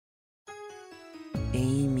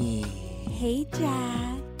Hey,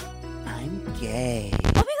 Jack. I'm gay. Oh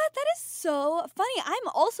my God, that is so funny. I'm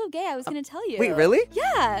also gay. I was going to tell you. Wait, really?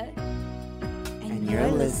 Yeah. And you're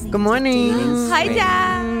listening. Good morning. Hi,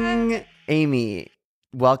 Jack. Amy,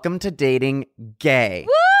 welcome to Dating Gay.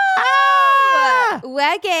 Woo!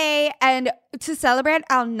 We're gay, and to celebrate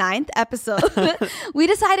our 9th episode, we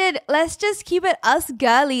decided let's just keep it us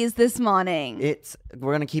girlies this morning.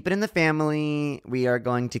 We're gonna keep it in the family. We are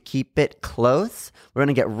going to keep it close. We're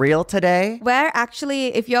gonna get real today. We're actually,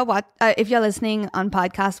 if you're listening on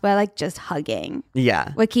podcast, we're like just hugging.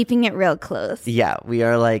 Yeah, We're keeping it real close. yeah. We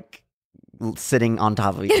are like sitting on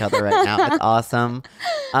top of each other right now. It's awesome.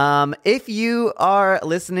 If you are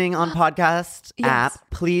listening on podcast app,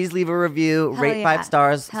 please leave a review, rate 5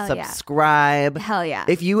 stars, subscribe. Hell yeah.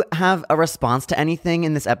 If you have a response to anything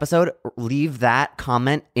in this episode, leave that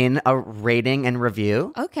comment in a rating and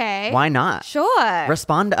review. Okay. Why not? Sure.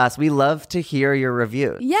 Respond to us. We love to hear your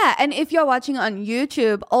reviews. Yeah, and if you're watching on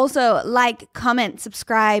YouTube, also like, comment,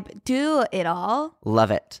 subscribe, do it all. Love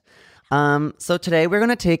it. So today we're going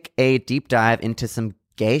to take a deep dive into some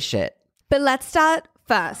gay shit. But let's start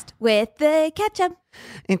first with the ketchup.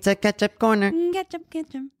 It's a ketchup corner. Ketchup.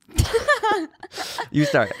 You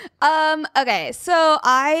start. Okay, so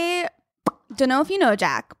I don't know if you know,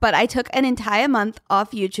 Jack, but I took an entire month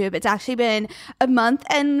off YouTube. It's actually been a month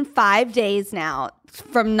and 5 days now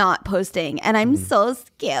from not posting, and I'm so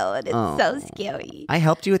scared. It's so scary. I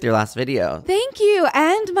helped you with your last video. Thank you.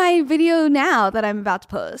 And my video now that I'm about to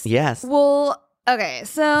post. Yes. Well, okay,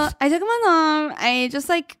 so I took a month off. I just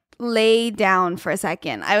like lay down for a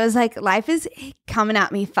second. I was like, life is coming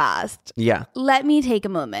at me fast. Yeah. Let me take a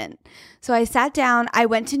moment. So I sat down. I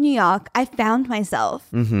went to New York. I found myself.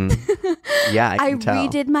 Mm-hmm. Yeah, I can tell.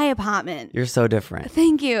 redid my apartment. You're so different.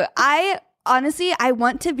 Thank you. Honestly, I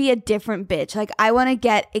want to be a different bitch. Like, I want to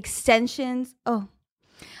get extensions. I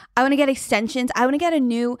want to get extensions. I want to get a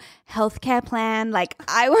new healthcare plan. Like,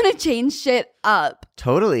 I want to change shit up.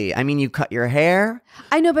 Totally. I mean, you cut your hair.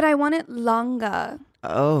 I know, but I want it longer.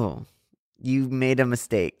 Oh, you made a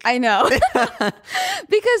mistake. I know.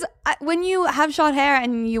 Because when you have short hair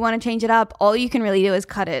and you want to change it up, all you can really do is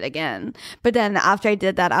cut it again. But then after I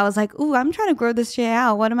did that, I was like, ooh, I'm trying to grow this shit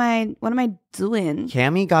out. What am I doing?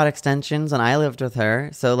 Cammie got extensions and I lived with her.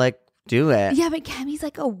 So like, do it. Yeah, but Cammie's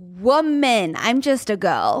like a woman. I'm just a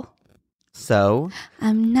girl. So?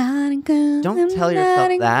 I'm not a girl. Don't tell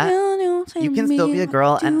yourself that. You can still be a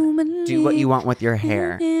girl and do what you want with your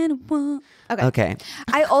hair. Okay.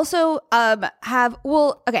 I also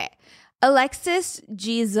Alexis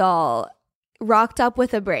Giselle rocked up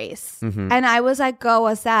with a brace. Mm-hmm. And I was like, girl,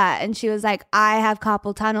 what's that? And she was like, I have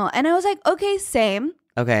carpal tunnel. And I was like, okay, same.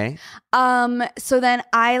 Okay. So then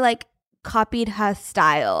I like copied her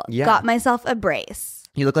style. Yeah. Got myself a brace.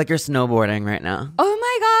 You look like you're snowboarding right now. Oh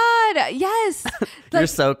my God. Yes. You're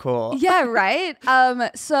so cool. Yeah, right?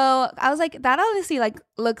 So I was like, that honestly like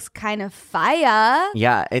looks kind of fire.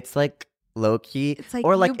 Yeah, it's like low key. It's like,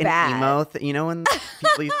 or like you an bad. emo you know when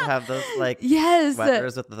people used to have those like yes,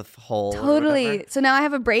 sweaters with the hole. Totally. So now I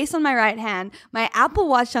have a brace on my right hand, my Apple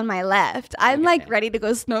Watch on my left. I'm like ready to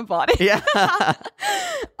go snowboarding. Yeah.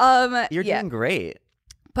 You're doing great.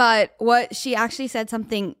 But what she actually said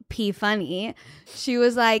something funny. She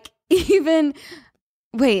was like, this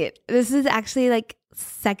is actually like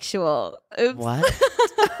sexual. Oops. What?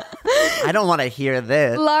 I don't want to hear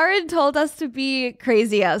this. Lauren told us to be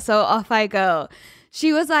crazier, so off I go.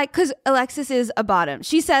 She was like, because Alexis is a bottom.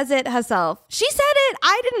 She says it herself. She said it.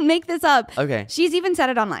 I didn't make this up. Okay. She's even said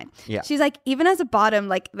it online. Yeah. She's like, even as a bottom,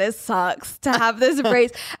 like, this sucks to have this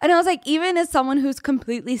brace. And I was like, even as someone who's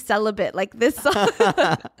completely celibate, like, this sucks.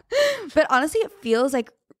 But honestly, it feels like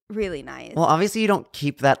really nice. Well, obviously you don't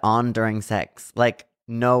keep that on during sex. Like,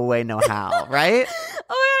 no way, no how, right?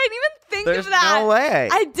 Oh, I didn't even think There's of that. no way.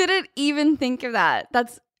 I didn't even think of that.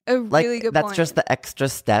 That's a really good that's point. just the extra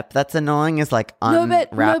step that's annoying is like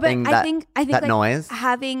unwrapping I think that like noise.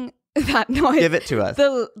 Having that noise. Give it to us.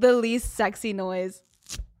 The least sexy noise.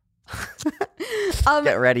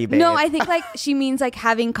 Get ready, babe. No, I think like she means like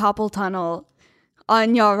having carpal tunnel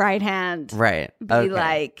on your right hand. Right. Be okay.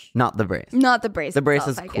 like, not the brace. Not the brace. The brace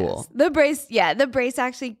itself, is I cool. guess. The brace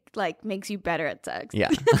actually like makes you better at sex. Yeah.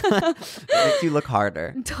 It makes you look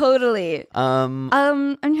harder. Totally. I'm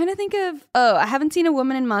trying to think of. I haven't seen a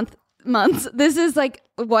woman in months. This is like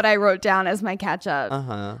what I wrote down as my catch up.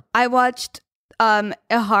 Uh-huh. I watched a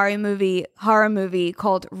horror movie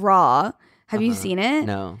called Raw. Have you seen it?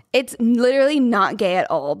 No. It's literally not gay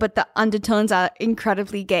at all, but the undertones are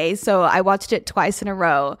incredibly gay. So I watched it twice in a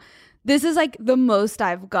row. This is like the most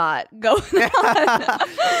I've got going on.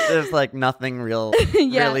 There's like nothing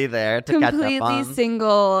really there to catch up Completely on.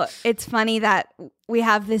 single. It's funny that we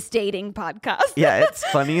have this dating podcast. Yeah, it's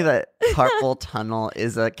funny that Carpal Tunnel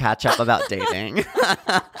is a catch up about dating.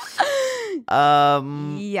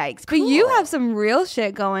 Yikes. Cool. But you have some real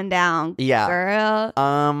shit going down, girl.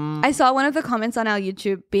 I saw one of the comments on our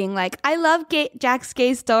YouTube being like, I love Jack's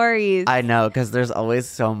gay stories. I know, because there's always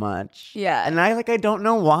so much. Yeah. And I don't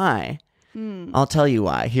know why. I'll tell you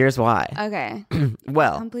why. Here's why. Okay.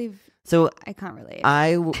 Well, I can't believe I can't relate.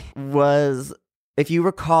 I was, if you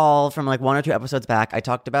recall from like 1 or 2 episodes back, I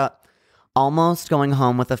talked about almost going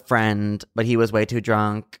home with a friend, but he was way too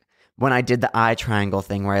drunk. When I did the eye triangle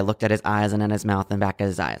thing where I looked at his eyes and then his mouth and back at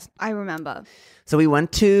his eyes. I remember. So we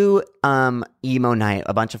went to emo night,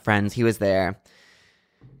 a bunch of friends. He was there.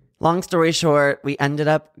 Long story short, we ended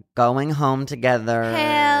up going home together.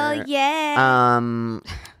 Hell yeah.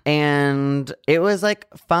 And it was like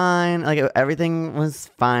fine. Like everything was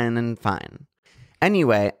fine and fine.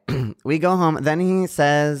 Anyway, we go home. Then he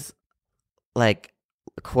says, like,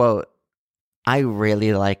 quote, I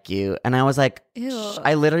really like you. And I was like,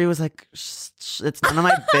 I literally was like, it's none of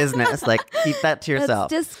my business. Like, keep that to yourself.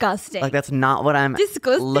 That's disgusting. Like, that's not what I'm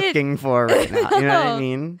looking for right now. You know what I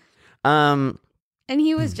mean? And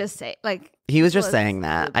he was just saying, like, he was just saying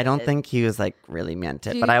that. I don't think he was like really meant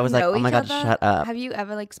it. But I was like, oh my God, shut up. Have you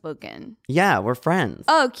ever like spoken? Yeah, we're friends.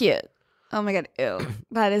 Oh, cute. Oh my God, ew.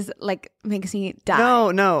 That is like, makes me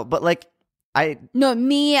die. No, but like,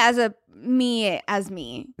 me as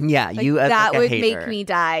me. Yeah, like, you as that like, a would hater. make me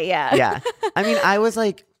die. Yeah. Yeah. I mean, I was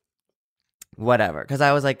like, whatever, because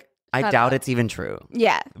I was like, I doubt it's even true.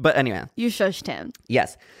 Yeah. But anyway, you shushed him.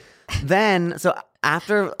 Yes. Then, so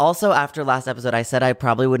after last episode, I said I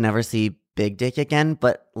probably would never see Big Dick again,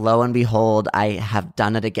 but lo and behold, I have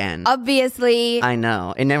done it again. Obviously. I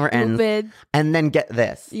know. It never ends. Stupid. And then get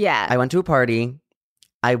this. Yeah. I went to a party.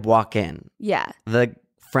 I walk in. Yeah. The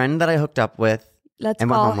friend that I hooked up with. Let's and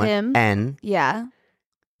went call home him. With, N. Yeah.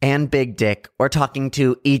 And Big Dick were talking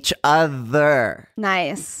to each other.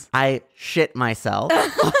 Nice. I shit myself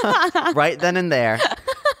right then and there.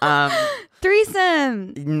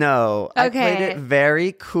 Threesome. No. Okay. I played it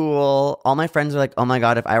very cool. All my friends were like, oh my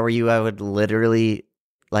God, if I were you, I would literally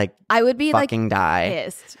like I would be fucking like die.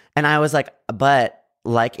 Pissed. And I was like, but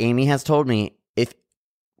like Amy has told me, if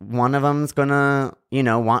one of them's gonna,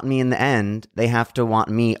 want me in the end, they have to want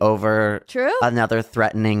me over another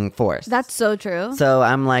threatening force. That's so true. So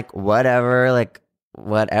I'm like, whatever,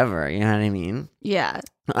 you know what I mean? Yeah.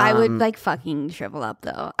 I would like fucking shrivel up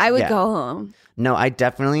though. I would go home. No, I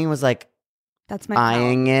definitely was like, that's my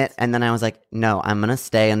eyeing it, and then I was like, no, I'm gonna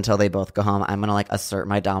stay until they both go home. I'm gonna like assert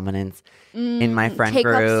my dominance in my friend take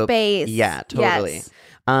group. Take up space. Yeah, totally. Yes.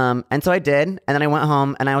 And so I did, and then I went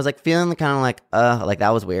home, and I was like feeling kind of like that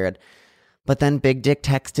was weird. But then Big Dick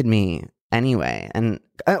texted me anyway, and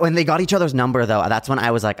when they got each other's number though, that's when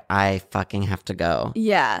I was like, I fucking have to go.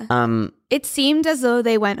 Yeah. It seemed as though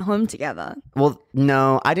they went home together. Well,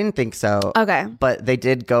 no, I didn't think so. Okay. But they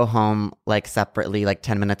did go home like separately, like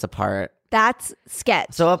 10 minutes apart. That's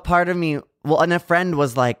sketch. So a part of me, and a friend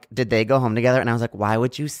was like, did they go home together? And I was like, why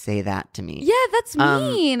would you say that to me? Yeah, that's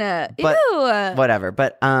mean. But ew. Whatever.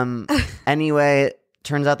 But anyway,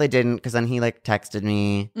 turns out they didn't, because then he like texted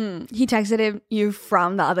me. He texted you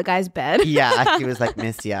from the other guy's bed. Yeah, he was like,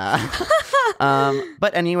 miss ya.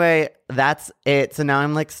 But anyway, that's it. So now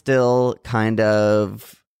I'm like still kind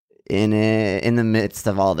of in the midst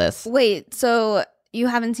of all this. Wait, so you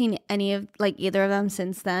haven't seen any of like either of them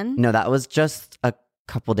since then? No, that was just a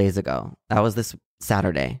couple days ago. That was this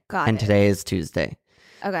Saturday. And today is Tuesday.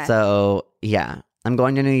 Okay. So yeah, I'm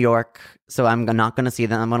going to New York, so I'm not going to see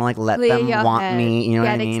them. I'm going to like let them want me. You know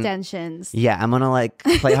what I mean? Get extensions. Yeah, I'm going to like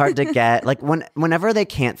play hard to get. Like whenever they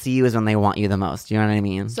can't see you is when they want you the most. You know what I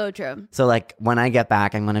mean? So true. So like when I get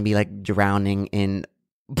back, I'm going to be like drowning in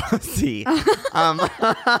pussy.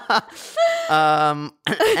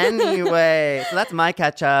 Anyway, so that's my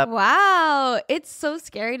catch up. Wow, it's so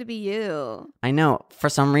scary to be you. I know. For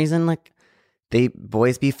some reason, like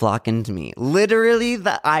boys be flocking to me. Literally,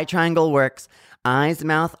 the eye triangle works. Eyes,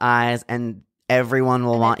 mouth, eyes, and everyone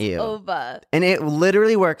will want you. Over. And it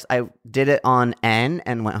literally works. I did it on N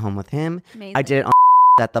and went home with him. Amazing. I did it on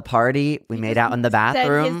at the party. We made out in the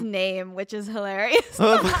bathroom. Said his name, which is hilarious.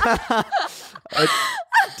 I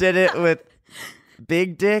did it with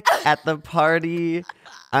Big Dick at the party,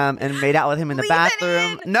 and made out with him in the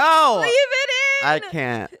bathroom. No, leave it in. I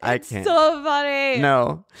can't. So funny.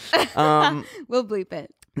 No. We'll bleep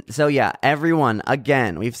it. So yeah, everyone,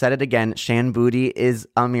 again, we've said it again, Shan Booty is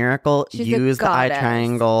a miracle. She's Use a the eye goddess.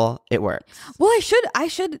 triangle. It works. Well, I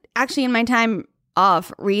should actually in my time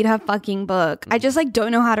off read her fucking book. I just like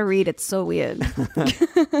don't know how to read. It's so weird.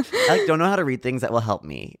 I like don't know how to read things that will help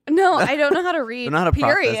me. No, I don't know how to read. Don't know how to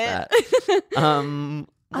period. process that.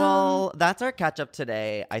 Well, that's our catch up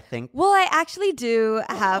today, I think. Well, I actually do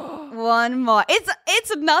have one more.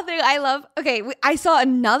 It's nothing. I love. Okay, I saw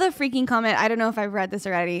another freaking comment. I don't know if I've read this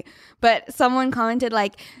already, but someone commented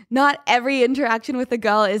like, "Not every interaction with a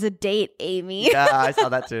girl is a date, Amy." Yeah, I saw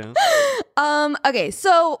that too. Okay,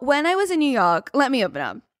 so when I was in New York, let me open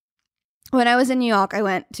up. When I was in New York, I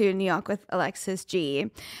went to New York with Alexis G,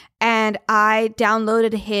 and I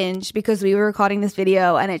downloaded Hinge because we were recording this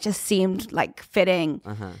video and it just seemed like fitting.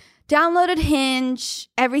 Downloaded Hinge.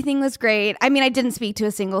 Everything was great. I mean, I didn't speak to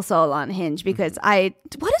a single soul on Hinge because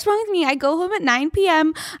what is wrong with me? I go home at 9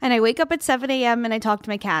 p.m. and I wake up at 7 a.m. and I talk to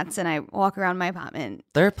my cats and I walk around my apartment.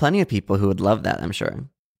 There are plenty of people who would love that, I'm sure.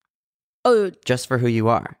 Oh, just for who you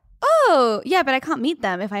are. Oh, yeah, but I can't meet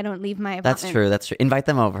them if I don't leave my apartment. That's true. Invite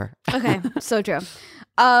them over. Okay, so true.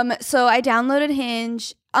 So I downloaded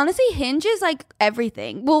Hinge. Honestly, Hinge is like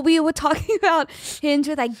everything. Well, we were talking about Hinge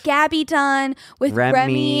with like Gabby Dunn, with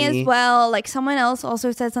Remy as well. Like someone else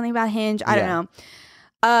also said something about Hinge. I don't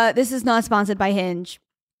know. This is not sponsored by Hinge.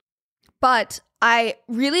 But I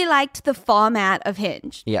really liked the format of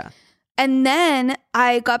Hinge. Yeah. And then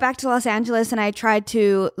I got back to Los Angeles and I tried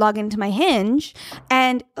to log into my Hinge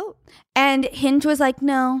and Hinge was like,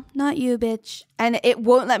 no, not you, bitch. And it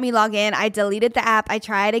won't let me log in. I deleted the app. I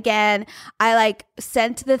tried again. I like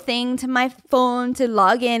sent the thing to my phone to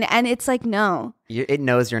log in and it's like, no. It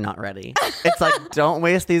knows you're not ready. It's like, don't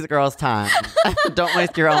waste these girls' time. Don't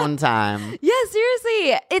waste your own time. Yeah,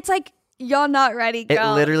 seriously. It's like, you're not ready,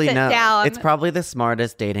 girl. It literally Sit knows. down. It's probably the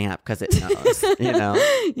smartest dating app because it knows, you know?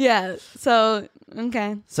 Yeah. So,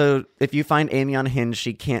 okay. So if you find Amy on Hinge,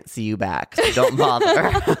 she can't see you back. So don't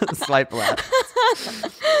bother. Swipe left.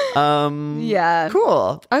 Yeah.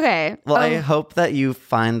 Cool. Okay. Well, I hope that you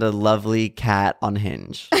find a lovely cat on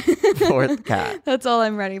Hinge. Fourth cat. That's all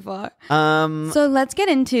I'm ready for. So let's get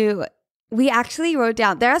into... We actually wrote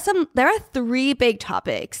down, there are 3 big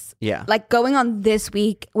topics. Yeah. Like going on this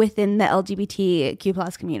week within the LGBTQ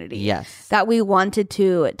plus community. Yes. That we wanted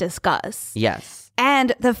to discuss. Yes.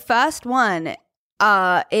 And the first one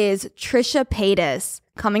is Trisha Paytas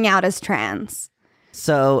coming out as trans.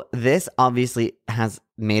 So this obviously has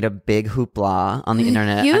made a big hoopla on the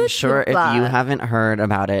internet. Huge I'm sure hoopla. if you haven't heard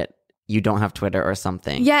about it, you don't have Twitter or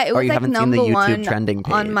something. Yeah, it was or you like haven't seen the number YouTube one trending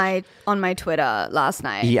page. on my Twitter last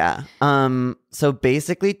night. Yeah. So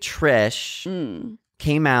basically Trish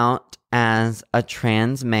came out as a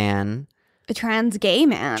trans man. A trans gay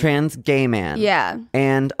man. Trans gay man. Yeah.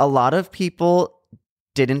 And a lot of people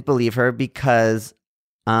didn't believe her because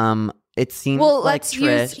it seems like let's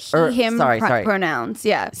Trish use he, him pronouns.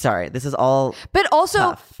 Yeah. Sorry, this is all But also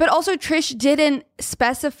tough. Trish didn't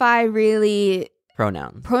specify really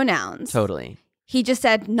pronouns. Totally. He just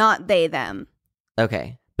said not they them.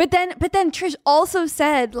 Okay. But then Trish also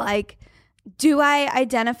said like, do I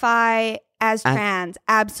identify as trans?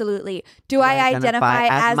 Absolutely. Do I identify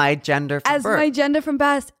as my gender from birth? my gender from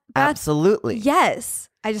birth? Absolutely. Yes.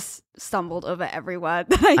 I just stumbled over every word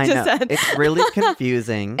that I just said. It's really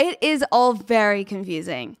confusing. It is all very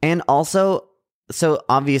confusing. And also, so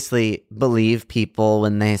obviously believe people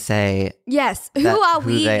when they say yes, who are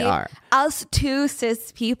we? They are. Us two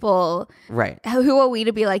cis people. Right. Who are we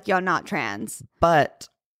to be like, you're not trans? But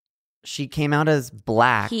she came out as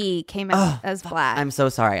black. He came out as black. I'm so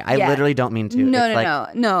sorry. I literally don't mean to.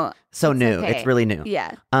 No. So it's new. okay. It's really new.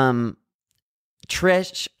 Yeah.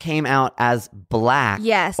 Trish came out as black.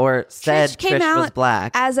 Yes. Or said Trish was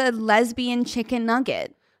black. As a lesbian chicken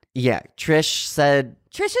nugget. Yeah. Trisha said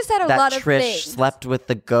a lot of Trish things. slept with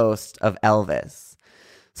the ghost of Elvis.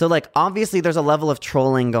 So like obviously there's a level of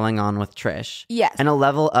trolling going on with Trish. Yes. And a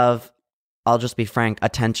level of, I'll just be frank,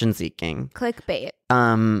 attention seeking. Clickbait.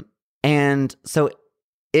 And so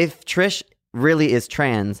if Trish really is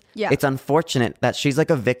trans, it's unfortunate that she's like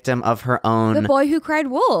a victim of her own. The boy who cried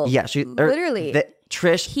wolf. Yeah, she literally.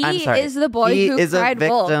 Trish. I'm sorry. He is the boy who cried wolf. He is a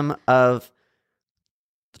victim of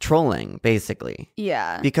trolling, basically.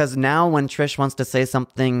 Yeah. Because now when Trish wants to say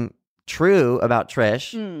something true about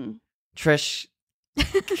Trish, Trish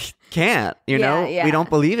can't. You know, we don't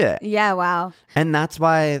believe it. Yeah. Wow. And that's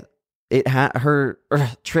why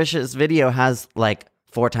Trish's video has like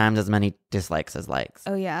 4 times as many dislikes as likes.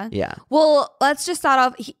 Oh, yeah? Yeah. Well, let's just start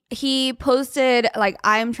off. He posted, like,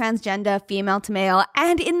 I'm transgender, female to male.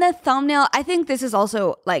 And in the thumbnail, I think this is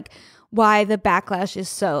also, like, why the backlash is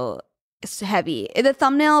so heavy. The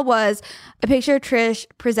thumbnail was a picture of Trish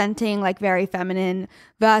presenting like very feminine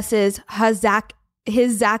versus his Zac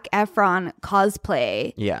Efron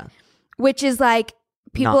cosplay. Yeah. Which is like,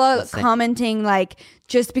 people Not are commenting like,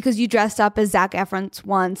 just because you dressed up as Zac Efron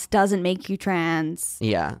once doesn't make you trans.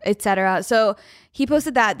 Yeah. Etc. So he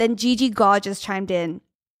posted that. Then Gigi Gorgeous chimed in,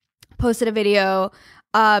 posted a video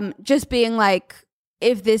just being like,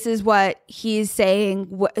 if this is what he's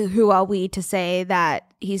saying, who are we to say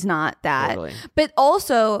that he's not that? Totally. But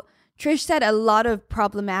also, Trish said a lot of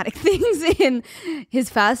problematic things in his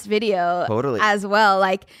first video as well.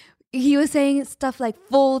 Like, he was saying stuff like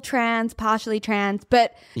full trans, partially trans,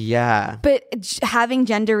 but having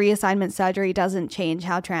gender reassignment surgery doesn't change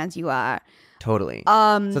how trans you are. Totally.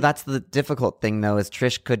 So that's the difficult thing, though, is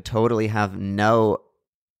Trish could totally have no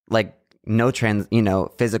trans,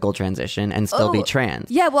 physical transition and still be trans.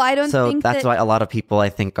 Yeah, well, I don't think that's why a lot of people, I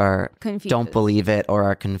think, are confused. Don't believe it or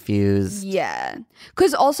are confused. Yeah.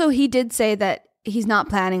 Because also he did say that he's not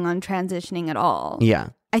planning on transitioning at all.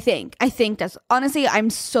 Yeah. I think that's, honestly, I'm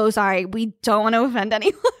so sorry. We don't want to offend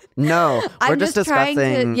anyone. No, we're just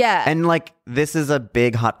discussing. Yeah. And like, this is a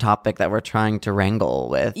big hot topic that we're trying to wrangle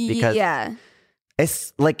with because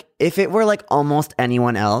it's like, if it were like almost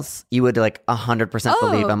anyone else, you would like 100%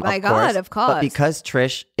 believe him. My God, of course. But because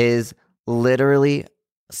Trish is literally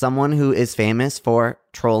someone who is famous for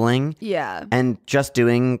trolling and just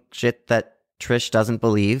doing shit that Trish doesn't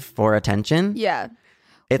believe for attention. Yeah.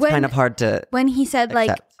 It's kind of hard to when he said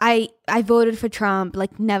accept. like I voted for Trump,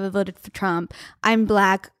 like never voted for Trump. I'm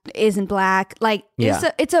black, isn't black. Like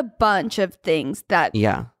it's a bunch of things that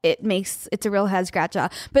it's a real head scratcher.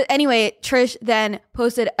 But anyway, Trish then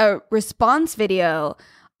posted a response video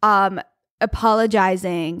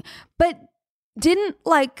apologizing, but didn't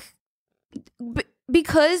like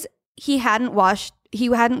because he hadn't watched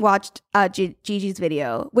Gigi's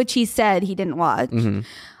video, which he said he didn't watch. Mm-hmm.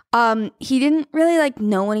 He didn't really like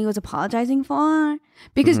know what he was apologizing for,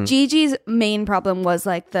 because Gigi's main problem was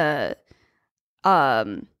like the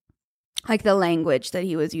language that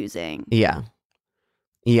he was using. Yeah.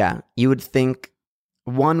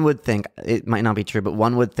 One would think, it might not be true, but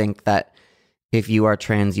one would think that if you are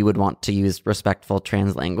trans, you would want to use respectful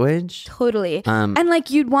trans language. Totally. And like,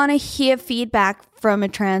 you'd want to hear feedback from a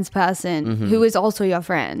trans person who is also your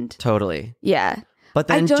friend. Totally. Yeah. But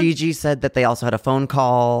then Gigi said that they also had a phone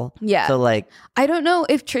call. Yeah. So like, I don't know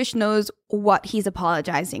if Trish knows what he's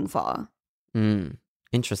apologizing for.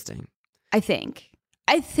 Interesting. I think,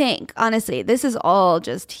 honestly, this is all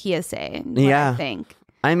just hearsay. I think.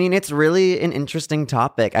 I mean, it's really an interesting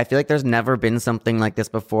topic. I feel like there's never been something like this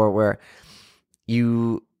before where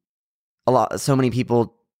so many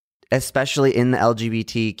people, especially in the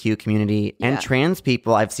LGBTQ community and trans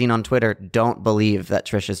people I've seen on Twitter, don't believe that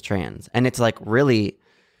Trish is trans. And it's like really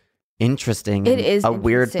interesting. It is a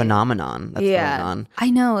weird phenomenon that's going on. I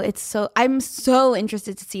know. I'm so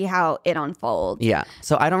interested to see how it unfolds. Yeah.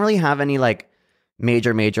 So I don't really have any like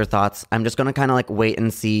major thoughts. I'm just going to kind of like wait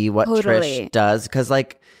and see what Trish does. Because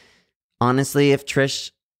like, honestly, if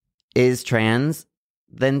Trish is trans,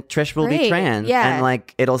 then Trish will be trans. Yeah. And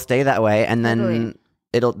like, it'll stay that way. And then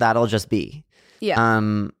that'll just be.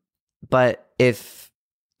 Yeah. But if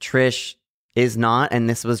Trish is not, and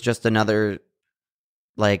this was just another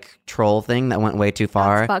like troll thing that went way too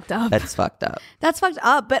far, that's fucked up. That's fucked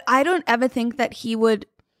up. But I don't ever think that he would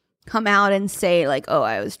come out and say like, oh,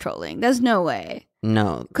 I was trolling. There's no way.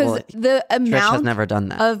 No. Because the amount Trish has never done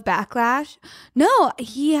that. Of backlash. No,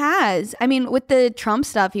 he has. I mean, with the Trump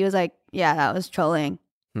stuff, he was like, yeah, that was trolling.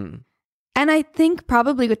 And I think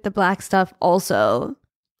probably with the black stuff also.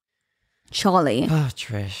 Surely. Oh,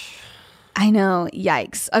 Trish. I know.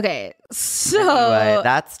 Yikes. Okay. So anyway,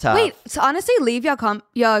 that's tough. Wait, so honestly, leave your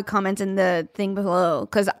comments in the thing below,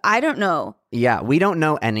 because I don't know. Yeah, we don't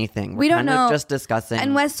know anything. We don't know. Just discussing.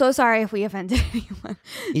 And we're so sorry if we offended anyone.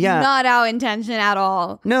 Yeah. Not our intention at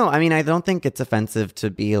all. No, I mean, I don't think it's offensive to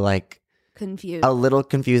be like confused. A little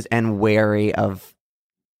confused and wary of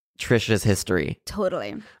Trisha's history.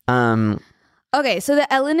 Totally. Okay, so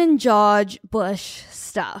the Ellen and George Bush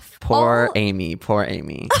stuff. Poor Amy.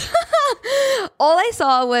 All I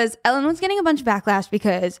saw was Ellen was getting a bunch of backlash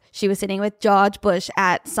because she was sitting with George Bush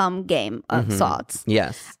at some game of sorts.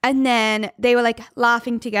 Yes. And then they were like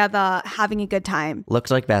laughing together, having a good time.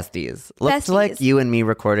 Looked like besties. Looked like you and me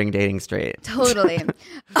recording Dating Straight. Totally.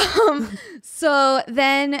 So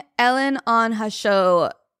then Ellen on her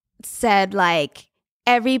show said like,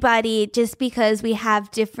 everybody, just because we have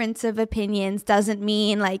difference of opinions doesn't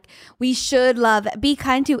mean like we should be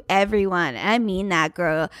kind to everyone. I mean that,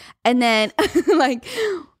 girl. And then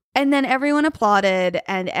and then everyone applauded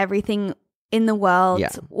and everything in the world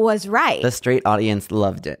was right. The straight audience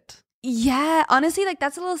loved it. Yeah, honestly, like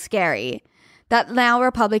that's a little scary. That now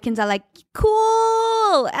Republicans are like,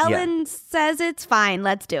 cool, Ellen says it's fine,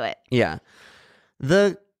 let's do it. Yeah.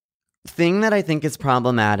 The thing that I think is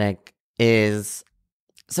problematic is,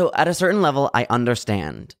 so at a certain level, I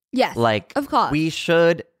understand. Yes, like, of course. We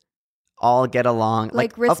should all get along.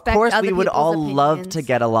 Like respect of course, other we would people's all opinions. love to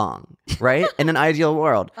get along, right? In an ideal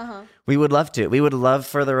world. We would love to. We would love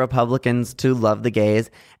for the Republicans to love the gays.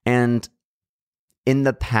 And in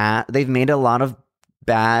the past, they've made a lot of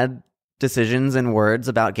bad decisions and words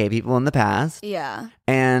about gay people in the past. Yeah.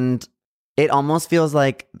 And it almost feels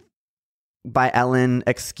like by Ellen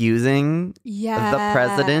excusing the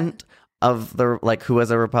president of the, like, who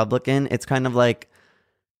was a Republican, it's kind of like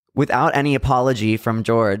without any apology from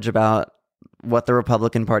George about what the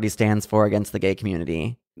Republican Party stands for against the gay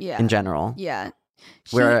community in general. Yeah.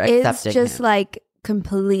 We're she accepting is just him. like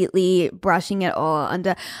completely brushing it all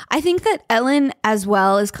under. I think that Ellen as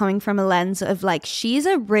well is coming from a lens of like, she's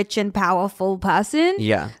a rich and powerful person.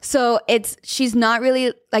 Yeah. So she's not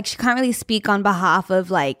really like, she can't really speak on behalf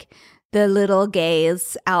of like the little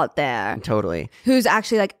gays out there. Totally. Who's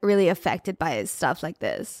actually like really affected by stuff like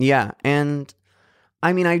this. Yeah. And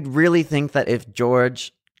I mean, I really think that if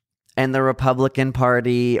George and the Republican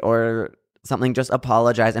Party or something just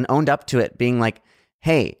apologized and owned up to it, being like,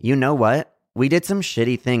 hey, you know what? We did some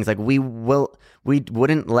shitty things. Like we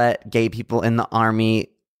wouldn't let gay people in the army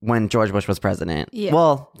when George Bush was president. Yeah.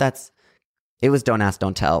 Well, it was don't ask,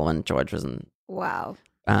 don't tell when George was in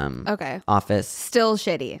office. Still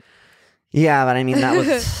shitty. Yeah, but I mean, that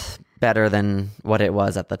was better than what it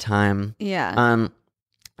was at the time. Yeah.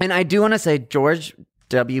 And I do want to say George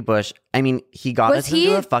W. Bush, I mean, he got us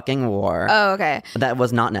into a fucking war. Oh, okay. That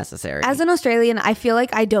was not necessary. As an Australian, I feel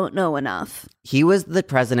like I don't know enough. He was the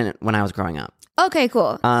president when I was growing up. Okay,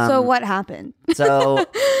 cool. So what happened? So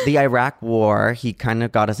the Iraq war, he kind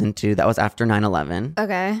of got us into, that was after 9/11.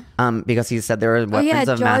 Okay. Because he said there were weapons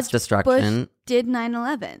of mass destruction. Bush did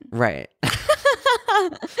 9/11. Right.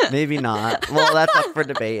 Maybe not. Well, that's up for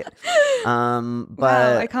debate. But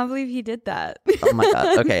wow, I can't believe he did that. Oh my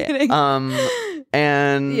god. Okay.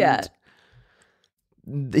 And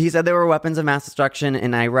he said there were weapons of mass destruction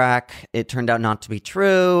in Iraq. It turned out not to be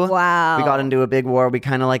true. Wow. We got into a big war. We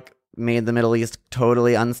kind of like made the Middle East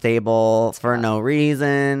totally unstable for no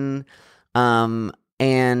reason.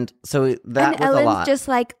 And so that was Ellen's a lot. Just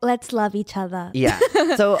like, let's love each other. Yeah.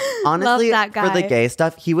 So honestly, that for the guy. gay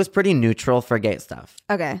stuff, he was pretty neutral for gay stuff.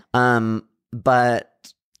 Okay. But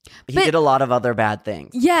he did a lot of other bad things.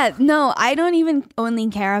 Yeah, no, I don't even only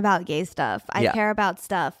care about gay stuff. I care about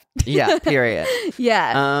stuff. Yeah, period.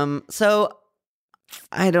 Yeah. So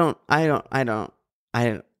I don't Yeah. I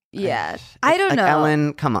don't like, know.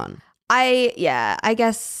 Ellen, come on. I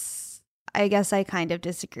guess I kind of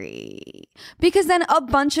disagree. Because then a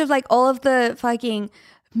bunch of like all of the fucking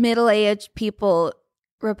middle-aged people,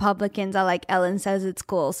 Republicans, are like, Ellen says it's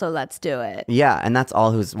cool, so let's do it. Yeah, and that's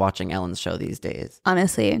all who's watching Ellen's show these days.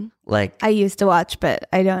 Honestly. Like, I used to watch, but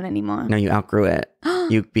I don't anymore. No, you outgrew it.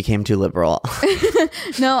 You became too liberal.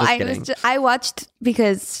 No, I watched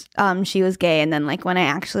because she was gay, and then like when I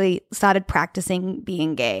actually started practicing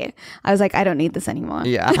being gay, I was like, I don't need this anymore.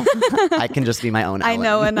 Yeah. I can just be my own Ellen. I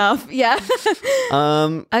know enough. Yeah.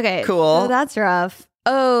 Okay. Cool. So that's rough.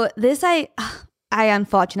 Oh, this I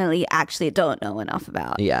unfortunately actually don't know enough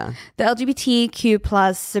about. Yeah. The LGBTQ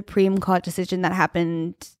plus Supreme Court decision that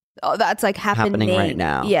happened. Oh, that's like happening right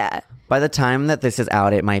now. Yeah. By the time that this is out,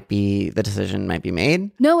 the decision might be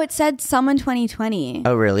made. No, it said summer 2020.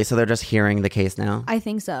 Oh, really? So they're just hearing the case now? I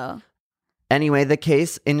think so. Anyway, the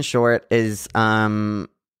case in short is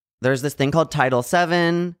there's this thing called Title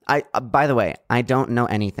VII. By the way, I don't know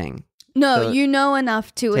anything. No, So you know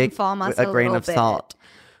enough to take inform us a grain little of bit. salt.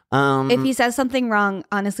 If he says something wrong,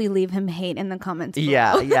 honestly, leave him hate in the comments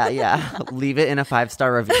below. Yeah. Leave it in a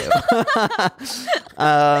 5-star review.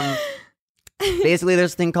 Basically,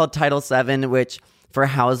 there's a thing called Title VII, which for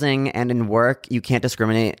housing and in work, you can't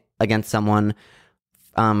discriminate against someone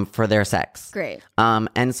for their sex. Great.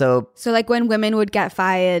 And so like when women would get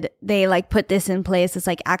fired, they like put this in place. It's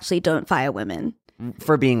like, actually don't fire women.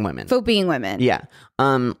 for being women. For being women. Yeah.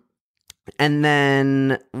 And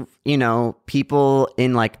then, people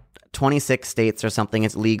in like 26 states or something,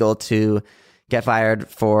 it's legal to get fired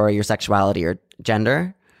for your sexuality or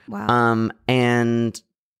gender. Wow.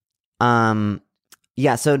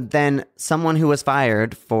 So then someone who was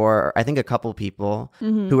fired for, I think a couple people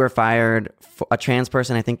who were fired, for a trans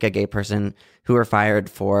person, I think a gay person who were fired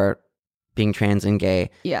for being trans and gay,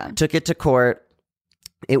 Yeah. took it to court.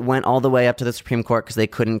 It went all the way up to the Supreme Court because they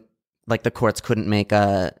couldn't like the courts couldn't make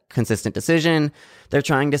a consistent decision. They're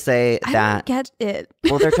trying to say I that don't get it.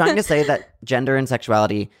 well, they're trying to say that gender and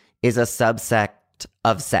sexuality is a subsect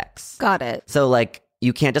of sex. Got it. So like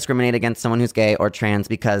you can't discriminate against someone who's gay or trans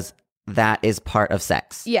because that is part of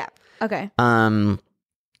sex. Yeah. Okay.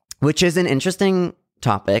 Which is an interesting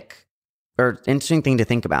topic or interesting thing to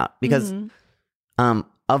think about because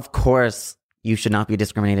of course you should not be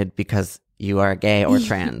discriminated because you are gay or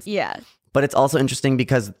trans. Yeah. But it's also interesting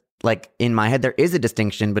because like in my head there is a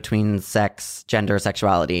distinction between sex, gender,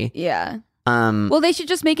 sexuality. Yeah. Well, they should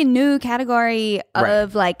just make a new category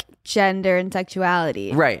of like gender and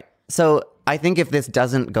sexuality. Right. So I think if this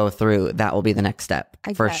doesn't go through, that will be the next step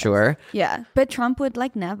for sure. Yeah. But Trump would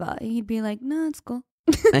like never. He'd be like, no, it's cool.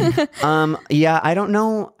 Yeah, I don't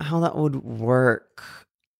know how that would work.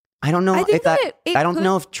 I don't know I don't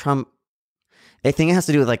know if Trump. I think it has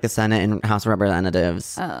to do with like the Senate and House of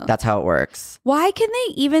Representatives. Oh. That's how it works. Why can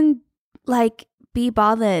they even like be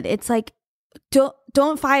bothered? It's like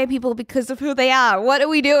don't fire people because of who they are. What are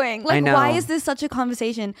we doing? Like, why is this such a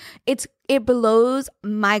conversation? It blows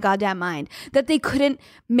my goddamn mind that they couldn't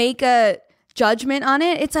make a judgment on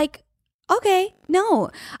it. It's like, okay, no,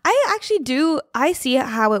 I see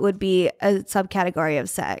how it would be a subcategory of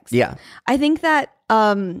sex. Yeah. I think that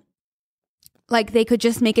like they could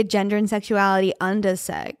just make a gender and sexuality under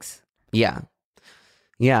sex. Yeah.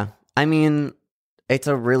 Yeah. I mean, it's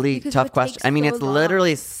a really tough question. I mean, it's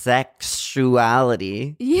literally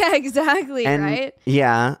sexuality. Yeah, exactly. And right.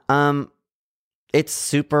 Yeah. It's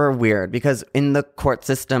super weird because in the court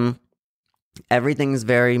system, everything's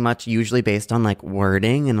very much usually based on like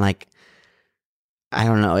wording and like, I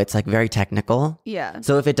don't know, it's like very technical. Yeah.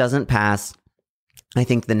 So if it doesn't pass, I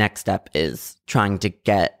think the next step is trying to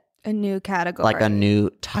get a new category, like a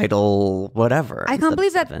new title, whatever. I can't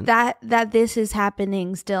believe that this is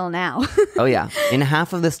happening still now. Oh yeah, in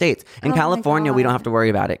half of the states. In California, we don't have to worry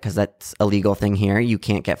about it because that's a legal thing here. You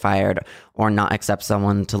can't get fired or not accept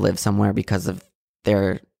someone to live somewhere because of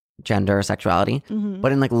their gender or sexuality. Mm-hmm.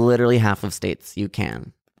 But in like literally half of states, you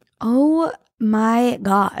can. Oh my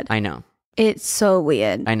God! I know. It's so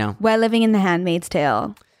weird. I know. We're living in the Handmaid's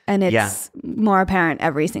Tale, and it's more apparent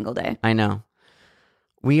every single day. I know.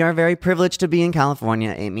 We are very privileged to be in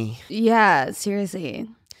California, Amy. Yeah, seriously.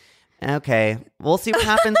 Okay, we'll see what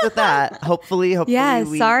happens with that. Hopefully, yeah.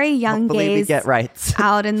 Sorry, young gays we get rights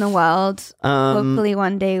out in the world. Hopefully,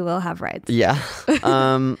 one day we'll have rights. Yeah.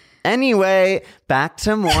 Anyway, back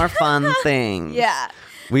to more fun things. Yeah.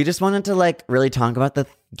 We just wanted to like really talk about the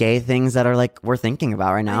gay things that are like we're thinking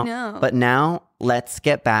about right now. I know. But now let's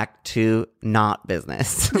get back to not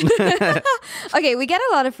business. Okay, we get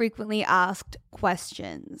a lot of frequently asked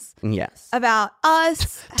questions. Yes. About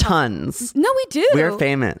us. Tons. No, we do. We're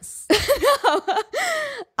famous.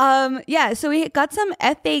 Yeah, so we got some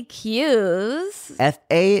FAQs.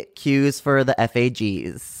 FAQs for the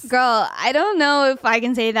FAGs. Girl, I don't know if I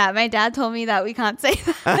can say that. My dad told me that we can't say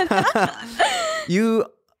that. You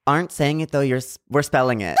aren't saying it though. We're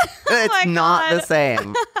spelling it. It's not the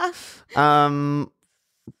same.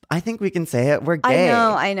 I think we can say it. We're gay.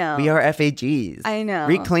 I know. We are FAGs. I know.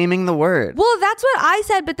 Reclaiming the word. Well, that's what I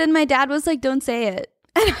said, but then my dad was like, don't say it.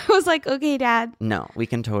 And I was like, okay, Dad. No, we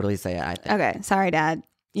can totally say it, I think. Okay, sorry, Dad.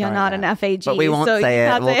 You're not an FAG. But we won't say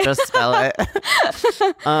it. We'll just spell it.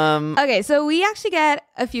 Okay, so we actually get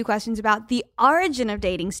a few questions about the origin of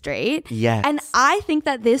dating straight. Yes. And I think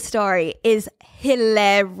that this story is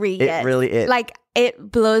hilarious. It really is. Like,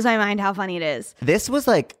 it blows my mind how funny it is. This was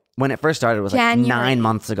like, when it first started, was like 9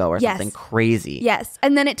 months ago or something crazy. Yes.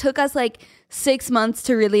 And then it took us like 6 months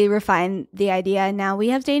to really refine the idea. And now we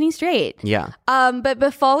have dating straight. Yeah. But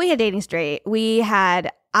before we had dating straight,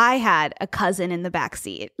 I had a cousin in the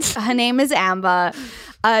backseat. Her name is Amber.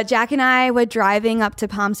 Jack and I were driving up to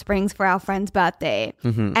Palm Springs for our friend's birthday.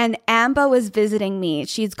 Mm-hmm. And Amber was visiting me.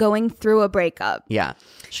 She's going through a breakup. Yeah.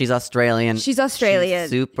 She's Australian. She's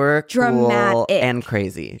super dramatic, cool and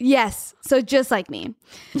crazy. Yes. So just like me.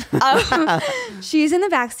 She's in the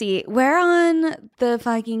backseat. We're on the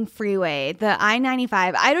fucking freeway, the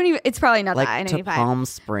I-95. It's probably not like the I-95. To Palm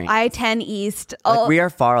Springs. I-10 East. Like we are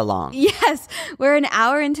far along. Yes. We're an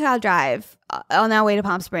hour into our drive on our way to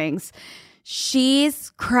Palm Springs.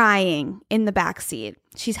 She's crying in the backseat.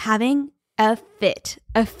 She's having a fit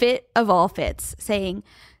of all fits, saying,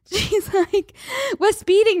 she's like, we're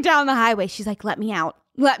speeding down the highway. She's like, let me out.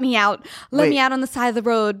 Let me out on the side of the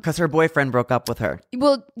road. Because her boyfriend broke up with her.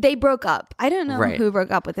 Well, they broke up. I don't know who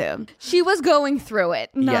broke up with who. She was going through it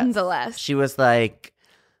nonetheless. Yes. She was like,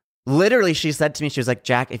 literally, she said to me, she was like,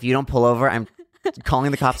 Jack, if you don't pull over, I'm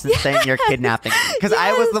calling the cops and saying you're kidnapping me. Because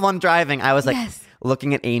I was the one driving. I was like,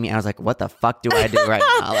 looking at Amy. I was like, what the fuck do I do right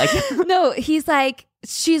now? Like, no, she's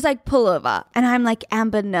like, pull over. And I'm like,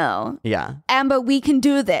 Amber, no. Yeah. Amber, we can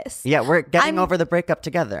do this. Yeah, we're getting over the breakup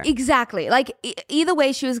together. Exactly. Like, either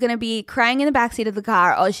way, she was going to be crying in the backseat of the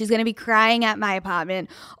car, or she's going to be crying at my apartment,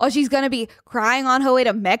 or she's going to be crying on her way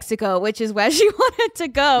to Mexico, which is where she wanted to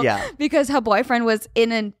go. Yeah. Because her boyfriend was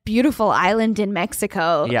in a beautiful island in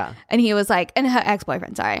Mexico. Yeah. And he was like, and her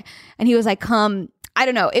ex-boyfriend, sorry. And he was like, come, I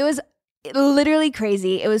don't know. It was literally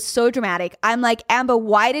crazy. It was so dramatic. I'm like, Amber,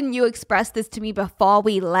 why didn't you express this to me before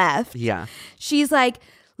we left? Yeah. She's like,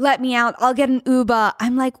 let me out. I'll get an Uber.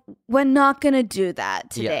 I'm like, we're not going to do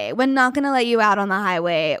that today. Yeah. We're not going to let you out on the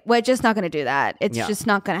highway. We're just not going to do that. It's just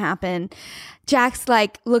not going to happen. Jack's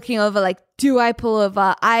like looking over like, do I pull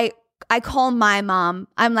over? I call my mom.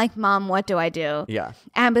 I'm like, Mom, what do I do? Yeah.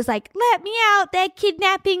 Amber's like, let me out. They're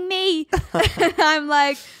kidnapping me. And I'm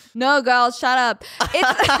like, no, girl, shut up.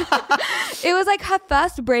 It was like her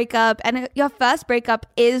first breakup, and your first breakup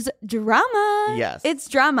is drama. Yes. It's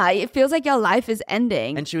drama. It feels like your life is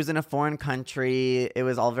ending. And she was in a foreign country. It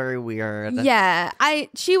was all very weird. Yeah.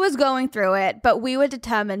 She was going through it, but we were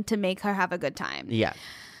determined to make her have a good time. Yeah.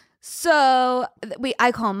 So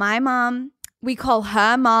I call my mom. We call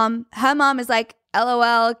her mom. Her mom is like,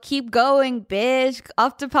 LOL, keep going, bitch.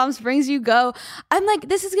 Off to Palm Springs you go. I'm like,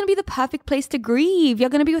 this is going to be the perfect place to grieve. You're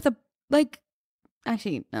going to be with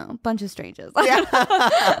actually, no, bunch of strangers. Yeah.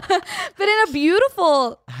 But in a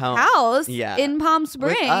beautiful house in Palm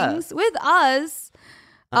Springs with us.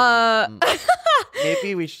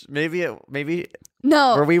 Maybe.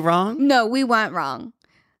 No. Were we wrong? No, we weren't wrong.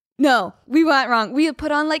 No, we weren't wrong. We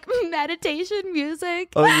put on like meditation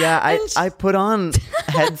music. Oh yeah, I put on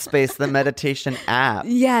Headspace, the meditation app.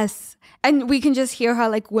 Yes. And we can just hear her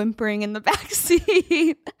like whimpering in the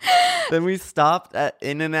backseat. Then we stopped at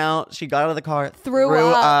In-N-Out. She got out of the car, threw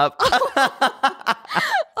up. Oh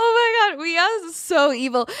my God, we are so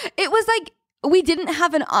evil. It was like we didn't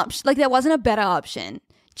have an option. Like there wasn't a better option.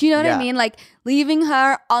 Do you know what I mean? Like leaving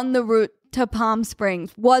her on the route to Palm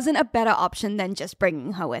Springs wasn't a better option than just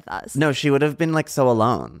bringing her with us. No, she would have been like so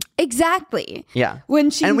alone. Exactly. Yeah.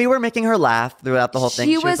 And we were making her laugh throughout the whole thing.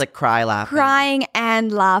 She was like crying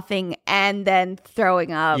and laughing and then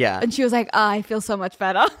throwing up. Yeah. And she was like, oh, I feel so much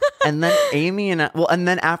better. And then Amy and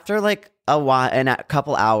then after like a while and a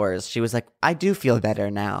couple hours, she was like, I do feel better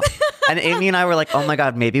now. And Amy and I were like, oh my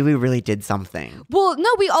God, maybe we really did something. Well, no,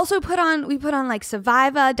 we also put on like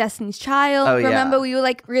Survivor, Destiny's Child. Oh, Remember, we were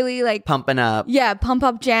like really like pumping up. Yeah, pump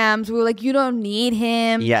up jams. We were like, you don't need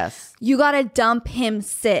him. Yes. You gotta dump him,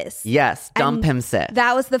 sis. Yes, dump him, sis.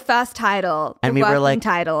 That was the first title. And we were like,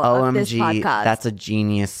 title OMG, of this podcast. That's a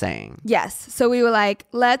genius saying. Yes. So we were like,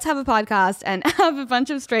 let's have a podcast and have a bunch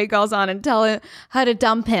of straight girls on and tell her to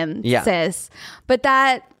dump him, sis. But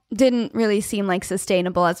that didn't really seem like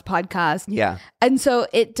sustainable as a podcast. Yeah. And so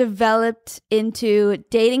it developed into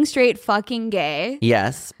dating straight fucking gay.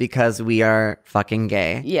 Yes, because we are fucking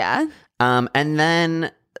gay. Yeah. And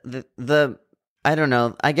then the I don't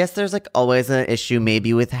know, I guess there's like always an issue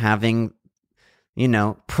maybe with having,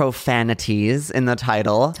 profanities in the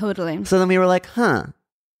title. Totally. So then we were like,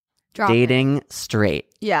 dating straight.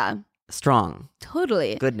 Yeah. Strong.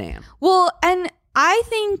 Totally. Good name. Well, and I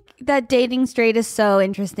think that dating straight is so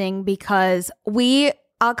interesting because we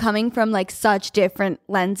are coming from like such different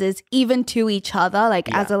lenses, even to each other,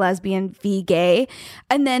 like as a lesbian, v gay.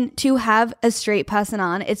 And then to have a straight person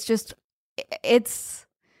on,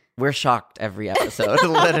 we're shocked every episode,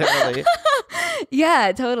 literally.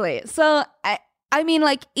 Yeah, totally. So I mean,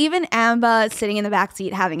 like even Amber sitting in the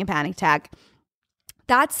backseat having a panic attack,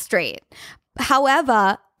 that's straight.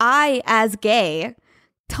 However, I as gay,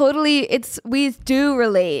 totally, we do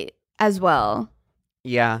relate as well.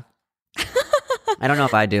 Yeah. I don't know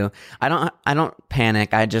if I do. I don't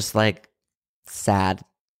panic. I just like sad.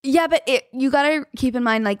 Yeah, but you gotta keep in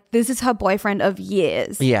mind, like, this is her boyfriend of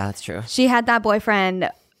years. Yeah, that's true. She had that boyfriend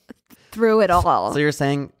through it all. So you're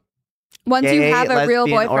saying once gay, you have a real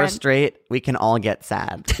boyfriend or straight, we can all get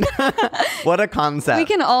sad. What a concept. We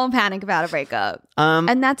can all panic about a breakup.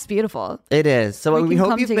 And that's beautiful. It is. So we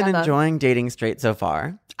hope you've together. been enjoying dating straight so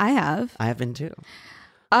far. I have. I have been too.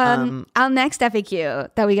 Our next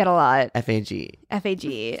FAQ that we get a lot. FAG.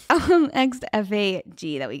 Our next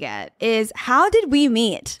FAG that we get is, how did we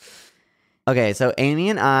meet? Okay, so Amy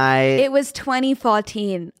and I... It was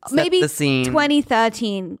 2014. Maybe the scene.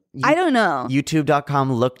 2013. I don't know.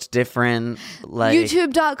 YouTube.com looked different. Like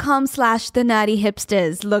YouTube.com/the nerdy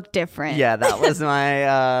hipsters looked different. Yeah, that was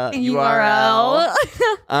my URL.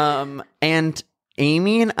 And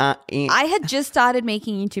Amy and I had just started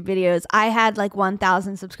making YouTube videos. I had like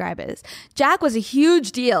 1,000 subscribers. Jack was a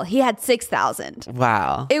huge deal. He had 6,000.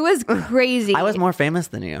 Wow. It was crazy. I was more famous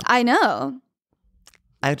than you. I know.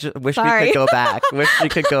 I just wish we could go back.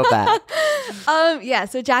 Yeah,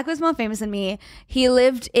 so Jack was more famous than me. He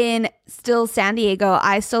lived in still San Diego.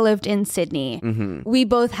 I still lived in Sydney. Mm-hmm. We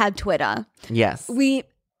both had Twitter. Yes. We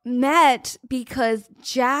met because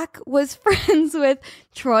Jack was friends with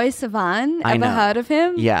Troye Sivan. Ever heard of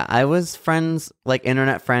him? Yeah, I was friends, like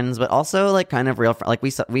internet friends, but also like kind of real friends.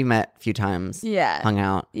 Like we met a few times. Yeah. Hung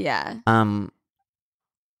out. Yeah.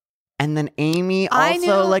 And then Amy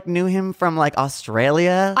also knew him from like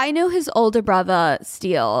Australia. I know his older brother,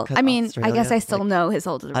 Steele. I mean, I guess I still like know his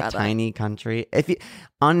older brother. A tiny country. If you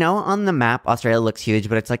on the map, Australia looks huge,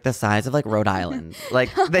 but it's like the size of like Rhode Island. Like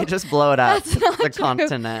they just blow it up. The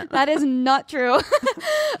continent. That is not true.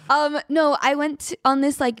 No, I went on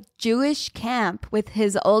this like Jewish camp with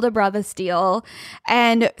his older brother, Steele,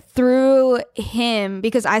 and through him,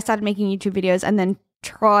 because I started making YouTube videos, and then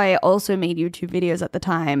Troy also made YouTube videos at the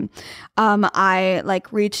time. I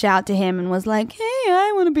like reached out to him and was like, hey,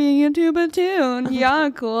 I want to be a YouTuber too. Yeah,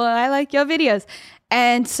 cool. I like your videos.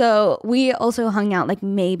 And so we also hung out like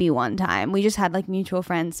maybe one time. We just had like mutual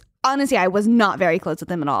friends. Honestly, I was not very close with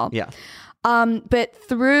him at all. Yeah. But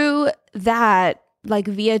through that, like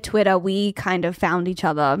via Twitter, we kind of found each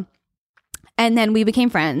other. And then we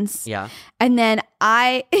became friends. Yeah. And then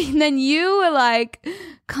you were like,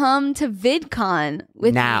 come to VidCon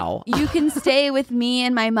with now. me. You can stay with me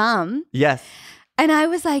and my mom. Yes. And I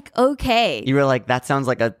was like, okay. You were like, that sounds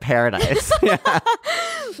like a paradise. Yeah.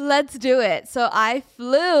 Let's do it. So I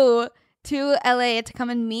flew to LA to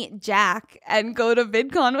come and meet Jack and go to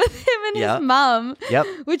VidCon with him and his mom. Yep.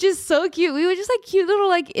 Which is so cute. We were just like cute little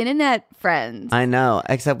like internet friends. I know.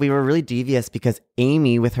 Except we were really devious because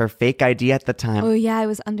Amy, with her fake ID at the time. Oh yeah, I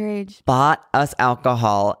was underage. Bought us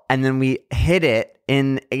alcohol and then we hid it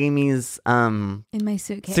in Amy's in my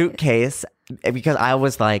suitcase because I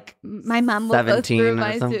was like my mom will 17 go through or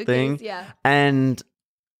my something. Suitcase, yeah. And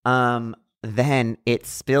then it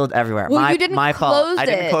spilled everywhere. Well, you didn't my close fault. I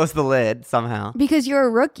didn't close the lid somehow. Because you're a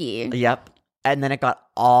rookie. Yep. And then it got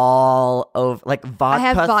all over, like vodka, I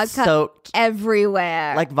have vodka soaked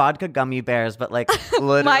everywhere. like vodka gummy bears, but like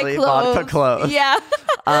literally vodka clothes. Yeah.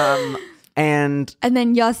 And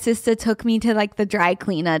then your sister took me to like the dry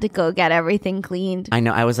cleaner to go get everything cleaned. I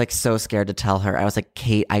know. I was like so scared to tell her. I was like,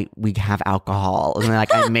 Kate, we have alcohol. And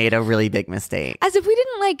like I made a really big mistake. As if we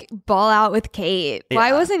didn't like ball out with Kate. Yeah.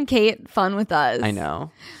 Why wasn't Kate fun with us? I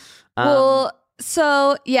know. Well,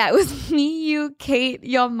 so yeah, it was me, you, Kate,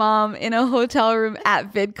 your mom in a hotel room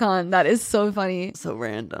at VidCon. That is so funny. So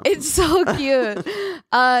random. It's so cute.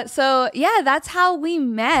 So yeah, that's how we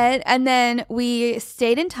met. And then we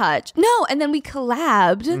stayed in touch. No, and then we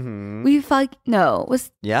collabed. Mm-hmm. We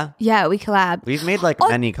collabed. We've made like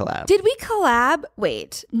many collabs. Did we collab?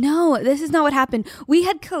 Wait, no, this is not what happened. We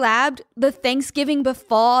had collabed the Thanksgiving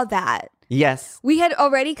before that. Yes. We had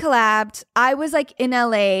already collabed. I was like in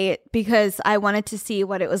LA because I wanted to see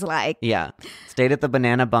what it was like. Yeah. Stayed at the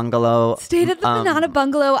Banana Bungalow. Banana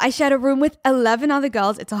Bungalow. I shared a room with 11 other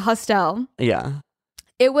girls. It's a hostel. Yeah.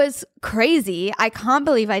 It was crazy. I can't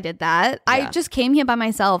believe I did that. Yeah. I just came here by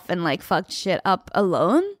myself and like fucked shit up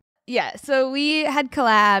alone. Yeah. So we had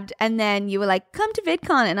collabed and then you were like, come to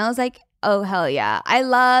VidCon. And I was like, oh, hell yeah. I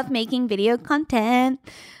love making video content.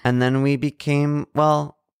 And then we became,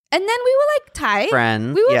 and then we were like tight.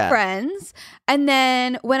 Friends. We were friends. And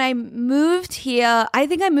then when I moved here, I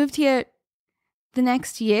think I moved here the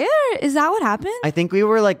next year. Is that what happened? I think we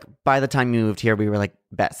were like, by the time you moved here, we were like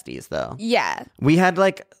besties though. Yeah. We had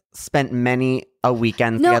like spent many a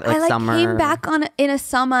weekend together, like summer. Came back in a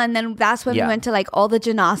summer and then that's when we went to like all the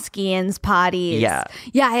Janoskians parties. Yeah.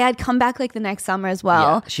 Yeah, I had come back like the next summer as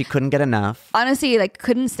well. Yeah. She couldn't get enough. Honestly, like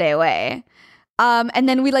couldn't stay away. And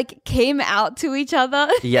then we like came out to each other.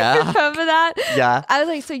 Yeah. Remember that? Yeah. I was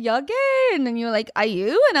like, so you're gay? And then you were like, are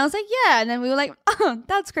you? And I was like, yeah. And then we were like, oh,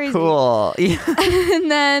 that's crazy. Cool. Yeah. And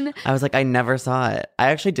then I was like, I never saw it. I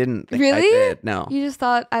actually didn't think really? I did. No. You just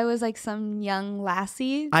thought I was like some young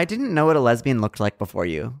lassie? I didn't know what a lesbian looked like before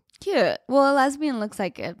you. Cute. Well, a lesbian looks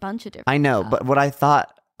like a bunch of different I know, stuff. but what I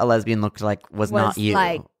thought a lesbian looked like was not you.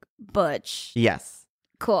 Like butch. Yes.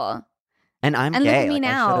 Cool. And I'm and gay. Look at me like,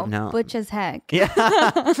 now, I should have known. butch as heck.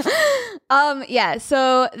 Yeah. Yeah.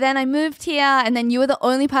 So then I moved here, and then you were the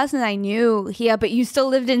only person I knew here, but you still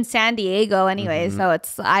lived in San Diego anyway. Mm-hmm.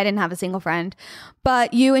 So I didn't have a single friend.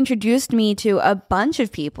 But you introduced me to a bunch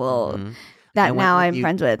of people that now I'm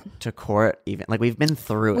friends with. To court, even like we've been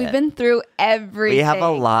through it. We've been through everything. We have a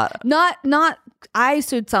lot. Not I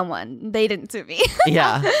sued someone. They didn't sue me.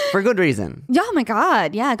 Yeah, for good reason. Yeah, oh my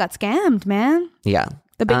God. Yeah, I got scammed, man. Yeah.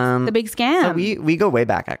 The big scam. So we go way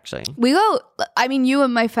back, actually. We go, I mean, you were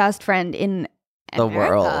my first friend in The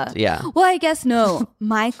America. world, yeah. Well, I guess no.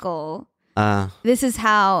 Michael. This is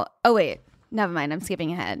how, oh wait, never mind. I'm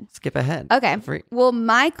skipping ahead. Skip ahead. Okay. Well,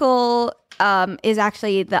 Michael is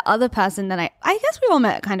actually the other person that I guess we all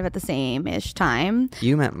met kind of at the same-ish time.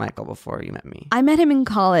 You met Michael before you met me. I met him in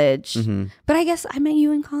college. Mm-hmm. But I guess I met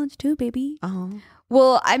you in college too, baby. Oh.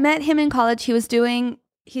 Well, I met him in college.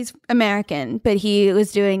 He's American, but he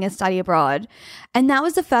was doing a study abroad. And that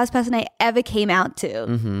was the first person I ever came out to.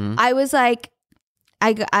 Mm-hmm. I was like,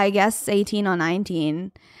 I guess 18 or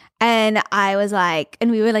 19. And I was like,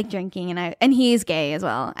 and we were like drinking, and he's gay as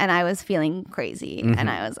well. And I was feeling crazy, and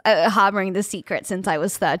I was harboring the secret since I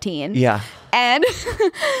was 13. Yeah. And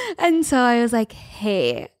and so I was like,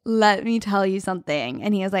 hey, let me tell you something.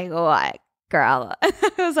 And he was like, what, girl?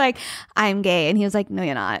 I was like, I'm gay. And he was like, no,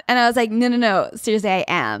 you're not. And I was like, no, seriously, I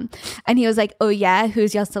am. And he was like, oh yeah,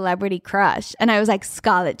 who's your celebrity crush? And I was like,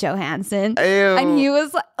 Scarlett Johansson. Ew. And he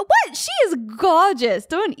was like, what? She is gorgeous.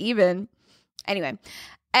 Don't even. Anyway.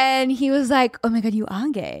 And he was like, oh my God, you are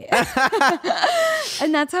gay.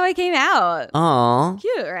 And that's how I came out. Aw.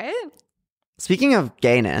 Cute, right? Speaking of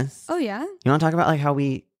gayness. Oh, yeah? You want to talk about like how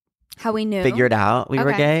we knew? figured out we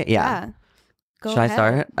were gay? Yeah. Go Should ahead. I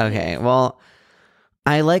start? Okay. Well,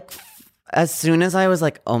 I like, as soon as I was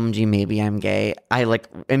like, OMG, maybe I'm gay, I like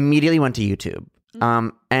immediately went to YouTube.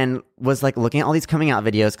 And was like looking at all these coming out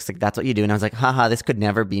videos because like that's what you do, and I was like, haha, this could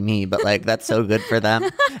never be me, but like that's so good for them.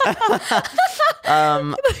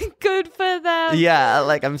 Good for them. Yeah,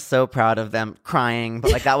 like I'm so proud of them crying,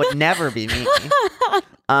 but like that would never be me.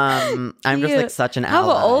 I'm just like such an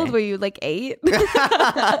ally. How old were you? Like 8?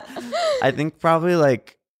 I think probably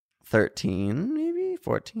like 13, maybe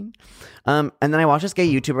 14. And then I watched this gay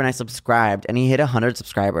YouTuber and I subscribed, and he hit 100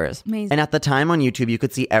 subscribers. Amazing. And at the time on YouTube, you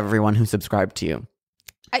could see everyone who subscribed to you.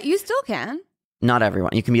 You still can. Not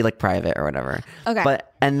everyone. You can be like private or whatever. Okay.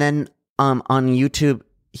 And then on YouTube,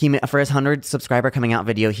 for his 100 subscriber coming out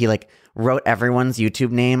video, he like wrote everyone's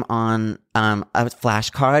YouTube name on a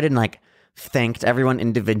flashcard and like thanked everyone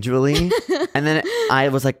individually. And then I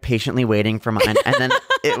was like patiently waiting for mine, and then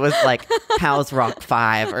it was like House Rock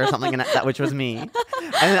 5 or something, and which was me. And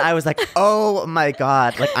then I was like, oh my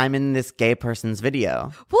God, like I'm in this gay person's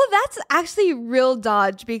video. Well, that's actually real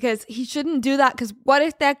dodge, because he shouldn't do that, because what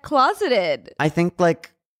if they're closeted? I think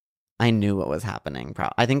like I knew what was happening.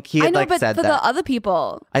 I think he had but said for that. the other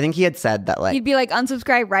people, I think he had said that like he'd be like,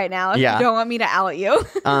 unsubscribe right now if you don't want me to out you.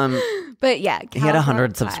 But yeah, he had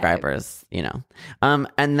 100 subscribers, you know.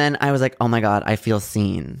 And then I was like, oh my God, I feel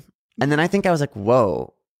seen. And then I think I was like,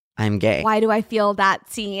 whoa, I'm gay. Why do I feel that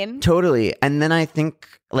seen? Totally. And then I think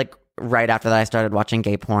like right after that, I started watching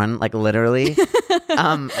gay porn, like literally.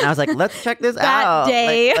 And I was like, let's check this out.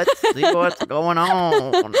 Day. Like, let's see what's going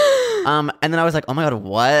on. And then I was like, oh my God,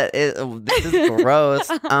 this is gross.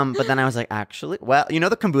 But then I was like, actually, well, you know,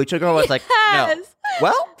 the kombucha girl was like, no.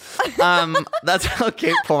 Well, that's how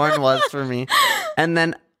gay porn was for me. And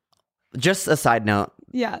then just a side note.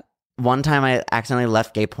 Yeah. One time I accidentally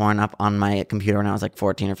left gay porn up on my computer when I was like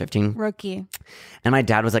 14 or 15. Rookie. And my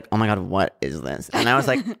dad was like, oh my God, what is this? And I was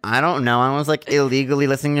like, I don't know. I was like illegally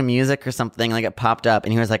listening to music or something. Like it popped up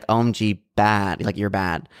and he was like, OMG, bad. Like, you're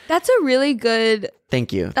bad. That's a really good.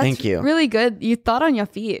 Thank you. Thank you. Really good. You thought on your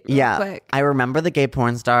feet. Yeah. Quick. I remember the gay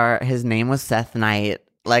porn star. His name was Seth Knight.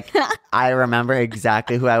 Like, I remember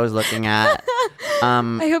exactly who I was looking at.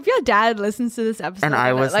 I hope your dad listens to this episode and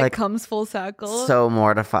I was like comes full circle. So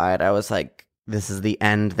mortified. I was like, this is the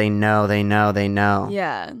end. They know.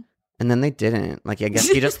 Yeah. And then they didn't. Like, I guess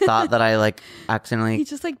he just thought that I like accidentally. He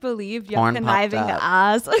just like believed your porn conniving popped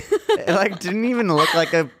ass. It like didn't even look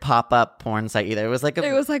like a pop-up porn site either. It was like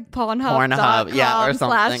Pornhub, yeah, or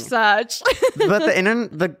something. /search. But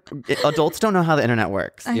the adults don't know how the internet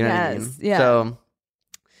works. You know what I mean? Yeah. So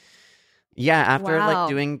yeah, after like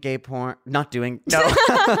doing gay porn,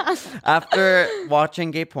 after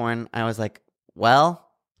watching gay porn, I was like, well,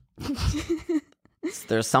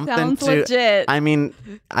 there's something Sounds legit. I mean,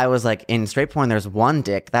 I was like, in straight porn, there's one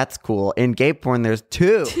dick. That's cool. In gay porn, there's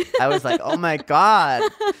 2. I was like, oh my God.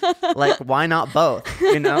 Like, why not both?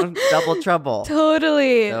 You know, double trouble.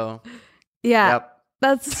 Totally. So, yeah. Yep.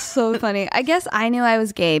 That's so funny. I guess I knew I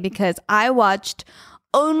was gay because I watched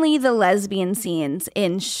only the lesbian scenes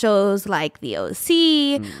in shows like The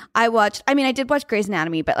OC. I did watch Grey's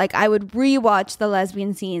Anatomy, but like I would rewatch the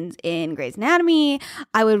lesbian scenes in Grey's Anatomy.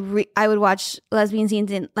 I would watch lesbian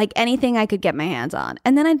scenes in like anything I could get my hands on.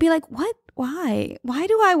 And then I'd be like, what why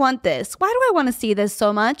do I want this? Why do I want to see this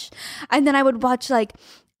so much? And then I would watch like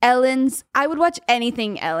I would watch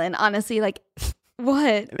anything Ellen, honestly, like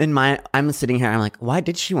what? I'm sitting here, I'm like, why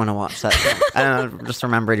did she want to watch that? I don't know, just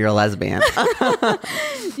remembered you're a lesbian.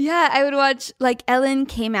 Yeah, I would watch, like, Ellen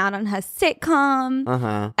came out on her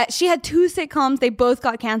sitcom. She had 2 sitcoms. They both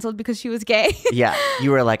got canceled because she was gay. Yeah,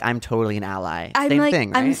 you were like, I'm totally an ally. Same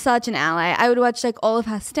thing, right? I'm such an ally. I would watch, like, all of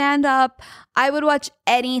her stand-up. I would watch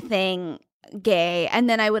anything gay, and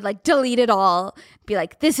then I would, like, delete it all. Be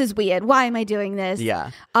like, this is weird. Why am I doing this?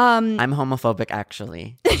 Yeah. I'm homophobic,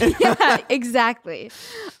 actually. Yeah, exactly.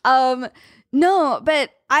 No, but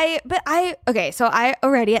I okay, so I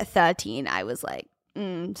already at 13, I was like,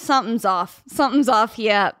 something's off. Something's off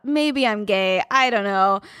here. Maybe I'm gay. I don't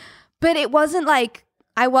know. But it wasn't like,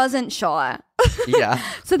 I wasn't sure. Yeah.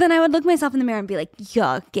 So then I would look myself in the mirror and be like,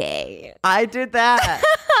 you're gay. I did that.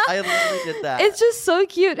 I literally did that. It's just so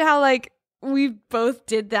cute how like we both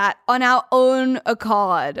did that on our own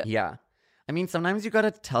accord. Yeah. I mean, sometimes you got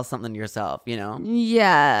to tell something to yourself, you know?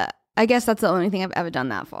 Yeah. I guess that's the only thing I've ever done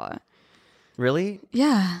that for. Really?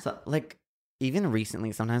 Yeah. So, like, even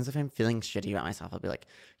recently, sometimes if I'm feeling shitty about myself, I'll be like,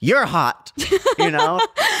 you're hot. You know?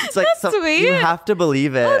 It's like, That's sweet. You have to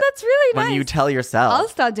believe it. Oh, that's really nice. When you tell yourself. I'll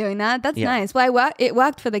start doing that. That's nice. Well, it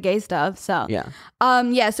worked for the gay stuff, so. Yeah.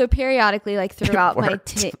 Yeah, so periodically, like, throughout my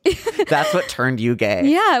That's what turned you gay.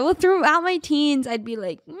 Yeah, well, throughout my teens, I'd be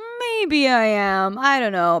like, maybe I am. I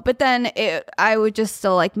don't know. But then I would just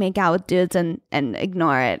still, like, make out with dudes and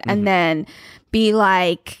ignore it. And then be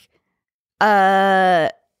like,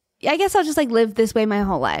 I guess I'll just like live this way my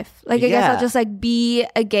whole life. Like, I guess I'll just like be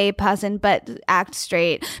a gay person, but act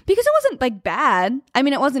straight, because it wasn't like bad. I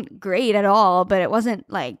mean, it wasn't great at all, but it wasn't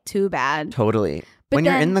like too bad. Totally. But when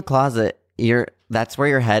you're in the closet, that's where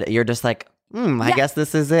you're just like, I guess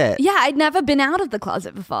this is it. Yeah. I'd never been out of the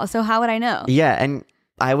closet before. So how would I know? Yeah. And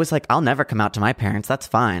I was like, I'll never come out to my parents. That's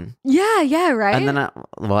fine. Yeah, right? And then,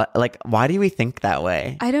 why do we think that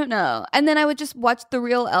way? I don't know. And then I would just watch The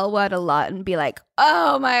Real L Word a lot and be like,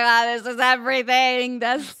 oh my God, this is everything.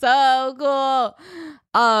 That's so cool.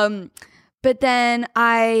 But then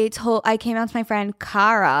I came out to my friend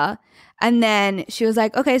Kara, and then she was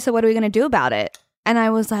like, okay, so what are we going to do about it? And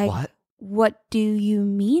I was like, What do you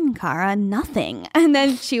mean, Kara? Nothing. And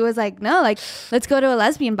then she was like, no, like, let's go to a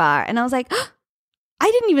lesbian bar. And I was like,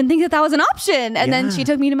 I didn't even think that was an option. And then she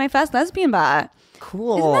took me to my first lesbian bar.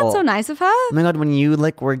 Cool. Isn't that so nice of her? Oh my God, when you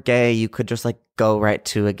like were gay, you could just like go right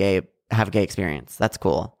to have a gay experience. That's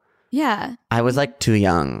cool. Yeah. I was like too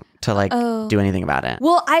young to like do anything about it.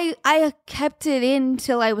 Well, I kept it in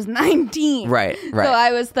till I was 19. Right. So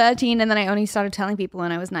I was 13, and then I only started telling people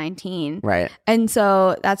when I was 19. Right. And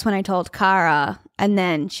so that's when I told Kara, and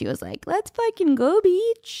then she was like, let's fucking go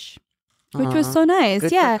beach. Which was so nice.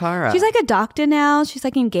 Good yeah. for Kara. She's like a doctor now. She's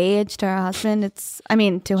like engaged to her husband.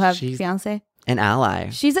 To her fiance. An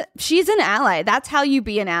ally. She's an ally. That's how you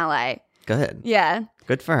be an ally. Good. Yeah.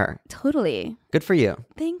 Good for her. Totally. Good for you.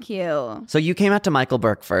 Thank you. So you came out to Michael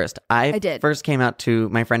Burke first. I did. First came out to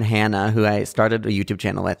my friend Hannah, who I started a YouTube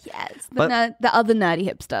channel with. Yes. The other nerdy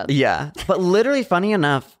hipster. Yeah. But literally, funny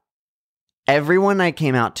enough, everyone I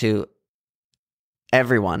came out to,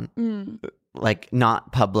 like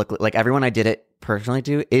not publicly, like everyone I did it personally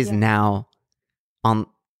to is now on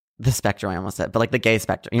the spectrum, I almost said, but like the gay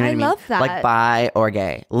spectrum. You know what I mean? I love that. Like bi or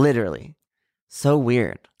gay. Literally. So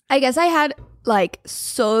weird. I guess I had like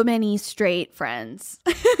so many straight friends.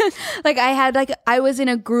 Like I was in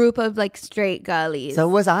a group of like straight girlies. So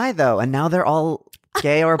was I though. And now they're all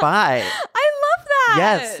gay or bi. I love that.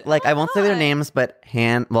 Yes. Like I won't say their names, but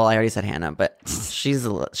I already said Hannah, but she's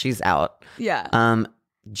out. Yeah.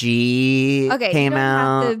 G came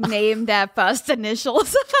out. Have to name their first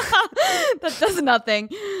initials. That does nothing.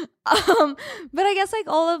 But I guess like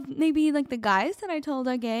all of maybe like the guys that I told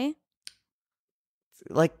are gay.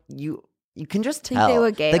 Like you can just tell. They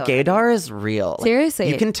were gay. The gaydar is real. Seriously,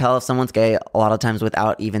 you can tell if someone's gay a lot of times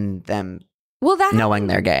without even them knowing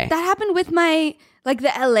they're gay. That happened with my like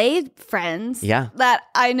the LA friends. Yeah. That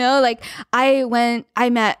I know. Like I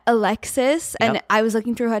met Alexis, and I was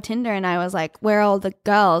looking through her Tinder, and I was like, where are all the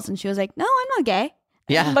girls? And she was like, no, I'm not gay.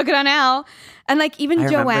 Yeah. Look at her now. And like even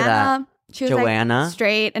Joanna, she was like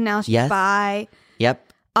straight, and now she's bi. Yep.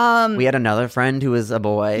 We had another friend who was a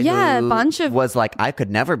boy. Yeah, who a bunch of was like, I could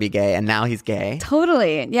never be gay, and now he's gay.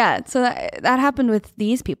 Totally, yeah. So that happened with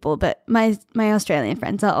these people, but my Australian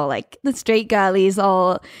friends are all like the straight girlies,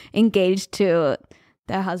 all engaged to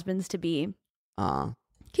their husbands to be.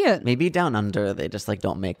 Cute. Maybe down under they just like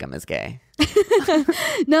don't make them as gay.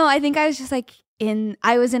 No, I think I was just like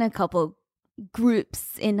I was in a couple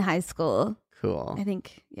groups in high school. Cool. I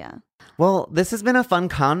think, yeah. Well, this has been a fun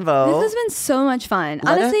convo. This has been so much fun.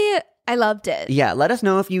 Honestly, I loved it. Yeah, let us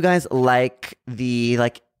know if you guys like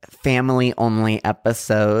the family only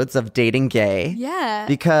episodes of Dating Gay. Yeah.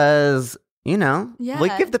 Because, we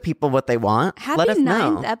give the people what they want. Let us know.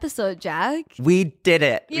 Happy 9th episode, Jack. We did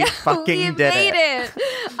it. Yeah, we fucking did it.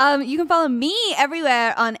 You can follow me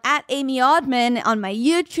everywhere on @AmyOddman on my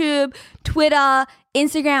YouTube, Twitter,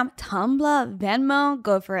 Instagram, Tumblr, Venmo.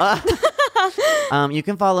 Go for it. You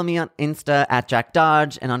can follow me on Insta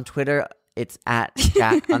 @JackDodge, and on Twitter it's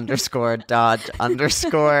 @Jack_Dodge_.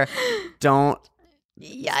 Don't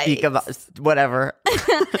speak about whatever.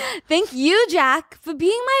 Thank you, Jack, for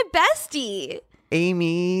being my bestie.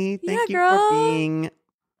 Amy, thank you for being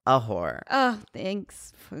a whore. Oh,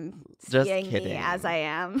 thanks for seeing me as I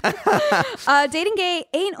am. Dating gay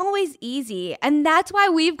ain't always easy, and that's why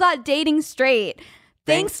we've got Dating Straight.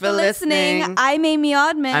 Thanks for listening. I'm Amy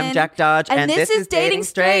Oddman. I'm Jack Dodge, and this is Dating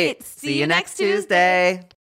Straight. See you next Tuesday.